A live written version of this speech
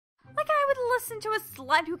listen to a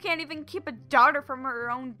slut who can't even keep a daughter from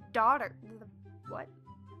her own daughter. What?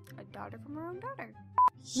 A daughter from her own daughter.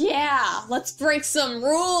 Yeah, let's break some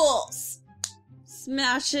rules.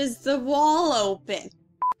 Smashes the wall open.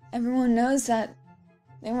 Everyone knows that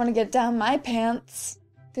they want to get down my pants,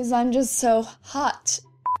 because I'm just so hot.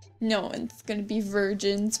 No one's gonna be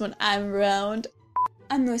virgins when I'm around.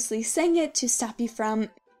 I'm mostly saying it to stop you from...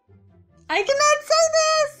 I cannot say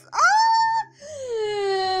this! Ah!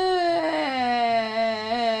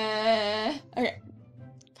 Okay,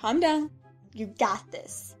 calm down. You got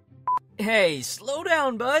this. Hey, slow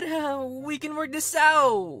down, bud. We can work this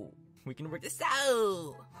out.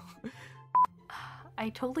 I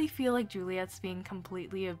totally feel like Juliet's being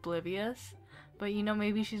completely oblivious, but you know,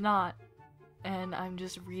 maybe she's not. And I'm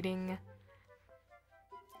just reading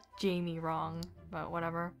Jamie wrong, but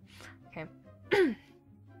whatever. Okay.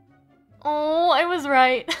 Oh, I was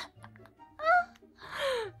right.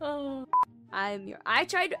 Oh.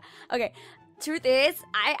 Okay. Truth is,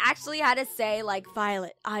 I actually had to say, like,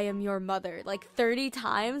 Violet, I am your mother, like, 30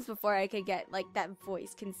 times before I could get, like, that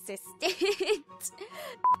voice consistent.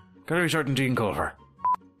 Very certain Dean Culver.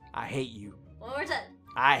 I hate you. One more time.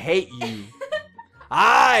 I hate you.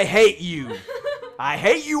 I hate you. I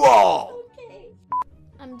hate you all. Okay.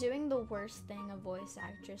 I'm doing the worst thing a voice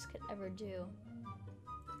actress could ever do.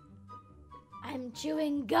 I'm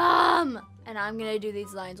chewing gum! And I'm gonna do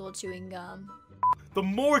these lines while chewing gum. The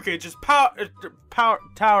mortgage is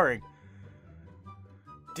towering.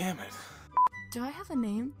 Damn it. Do I have a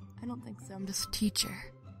name? I don't think so. I'm just a teacher.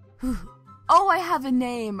 Whew. Oh, I have a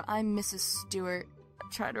name. I'm Mrs. Stewart. I'm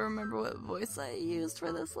trying to remember what voice I used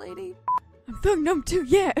for this lady. I'm feeling numb too,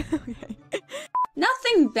 yeah. Okay.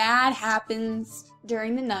 Nothing bad happens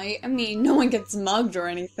during the night. I mean, no one gets mugged or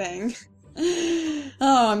anything.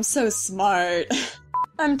 Oh, I'm so smart.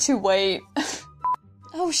 I'm too white.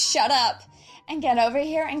 Oh, shut up. And get over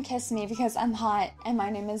here and kiss me because I'm hot and my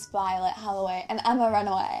name is Violet Holloway and I'm a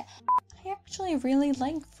runaway. I actually really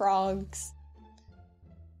like frogs.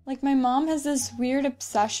 Like, my mom has this weird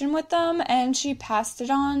obsession with them and she passed it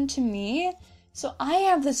on to me. So I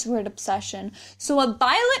have this weird obsession. So what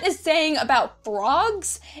Violet is saying about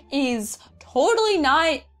frogs is totally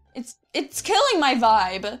not... It's killing my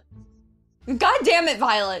vibe. God damn it,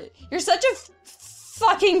 Violet. You're such a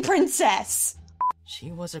fucking princess. She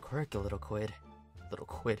was a quirky little quid.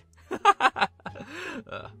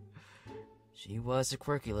 She was a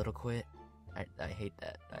quirky little quid. I hate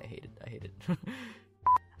that. I hate it.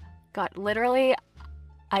 God, literally,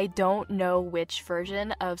 I don't know which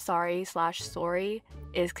version of sorry/sorry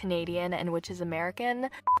is Canadian and which is American.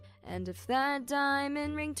 And if that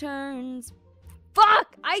diamond ring turns...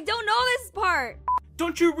 Fuck! I don't know this part!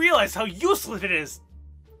 Don't you realize how useless it is?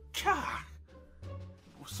 God.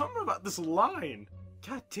 Something about this line.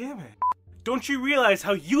 God damn it. Don't you realize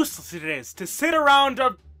how useless it is to sit around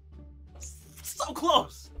so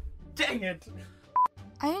close? Dang it.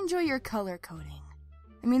 I enjoy your color coding.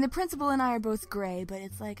 I mean, the principal and I are both gray, but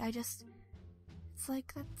it's like, I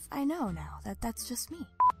know now. That's just me.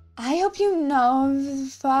 I hope you know the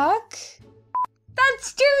fuck.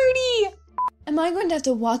 That's dirty! Am I going to have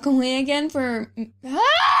to walk away again for...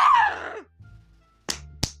 Ah!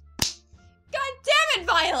 God damn it,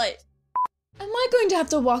 Violet! Am I going to have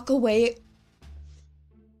to walk away?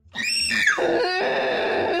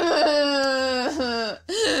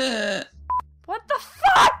 What the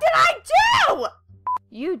fuck did I do?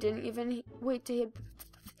 You didn't even wait to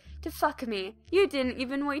fuck me. You didn't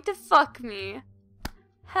even wait to fuck me.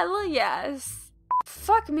 Hell yes.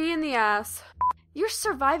 Fuck me in the ass. You're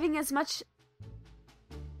surviving as much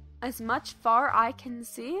far I can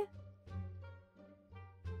see?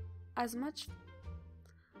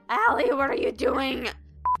 Allie, what are you doing?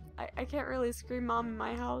 I can't really scream mom in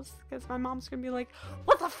my house because my mom's gonna be like,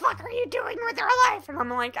 what the fuck are you doing with your life? And I'm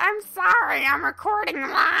like, I'm sorry, I'm recording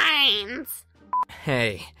lines.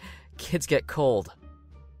 Hey, kids get cold.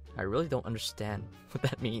 I really don't understand what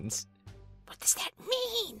that means. What does that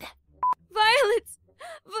mean? Violet's...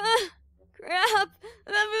 crap.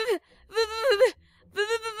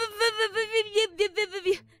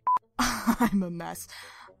 I'm a mess.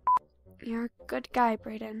 You're a good guy,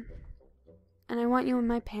 Brayden. And I want you in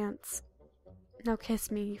my pants. Now kiss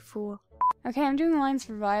me, you fool. Okay, I'm doing lines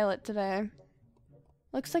for Violet today.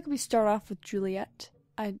 Looks like we start off with Juliet.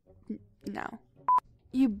 No.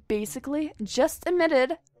 You basically just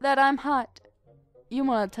admitted that I'm hot. You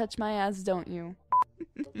want to touch my ass, don't you?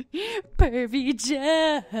 Pervy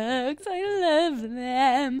jokes, I love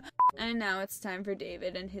them. And now it's time for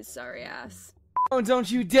David and his sorry ass. Oh, don't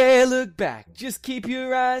you dare look back. Just keep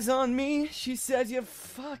your eyes on me. She says you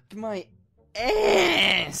fucked my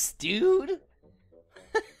ass, dude.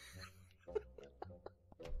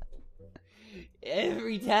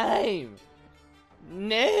 Every time.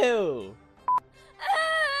 No.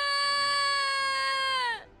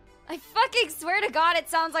 I fucking swear to God, it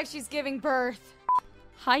sounds like she's giving birth.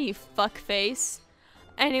 Hi, you fuckface.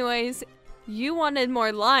 Anyways, you wanted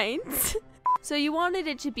more lines. So you wanted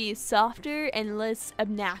it to be softer and less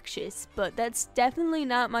obnoxious, but that's definitely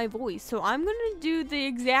not my voice, so I'm gonna do the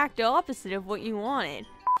exact opposite of what you wanted.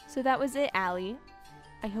 So that was it, Allie.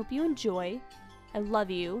 I hope you enjoy. I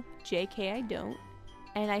love you. JK, I don't.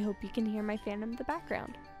 And I hope you can hear my fan in the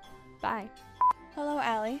background. Bye. Hello,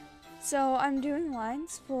 Allie. So I'm doing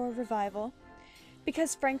lines for Revival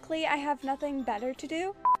because frankly I have nothing better to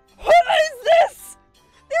do. Who is this?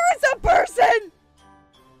 There is a person!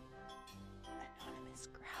 Anonymous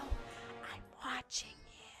Crow, I'm watching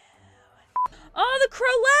you. Oh, the crow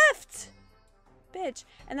left! Bitch.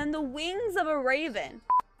 And then the wings of a raven.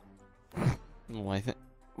 Why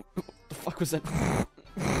what the fuck was that?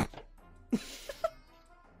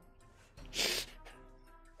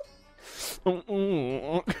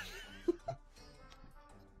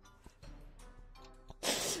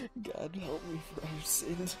 God help me for our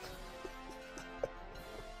sins.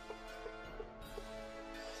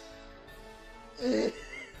 They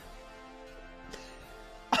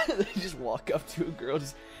just walk up to a girl,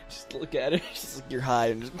 just look at her, just like you're high,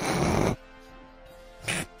 and just.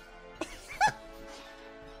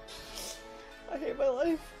 I hate my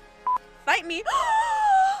life. Fight me!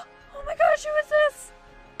 Oh my gosh, who is this?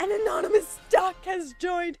 An anonymous duck has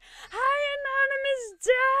joined. Hi, anonymous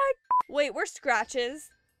duck. Wait, we're scratches.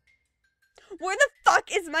 Where the fuck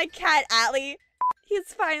is my cat, Allie?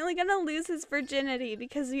 He's finally gonna lose his virginity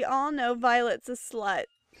because we all know Violet's a slut.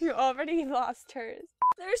 You already lost hers.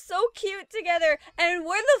 They're so cute together. And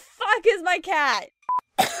where the fuck is my cat?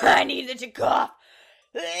 I needed to cough.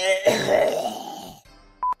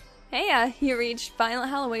 Hey, you reached Violet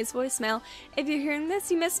Holloway's voicemail. If you're hearing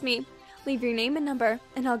this, you missed me. Leave your name and number,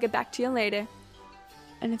 and I'll get back to you later.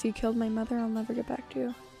 And if you killed my mother, I'll never get back to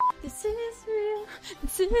you. This is real,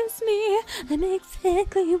 this is me. I'm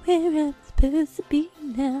exactly where I'm supposed to be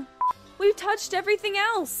now. We've touched everything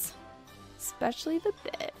else. Especially the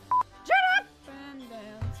bit.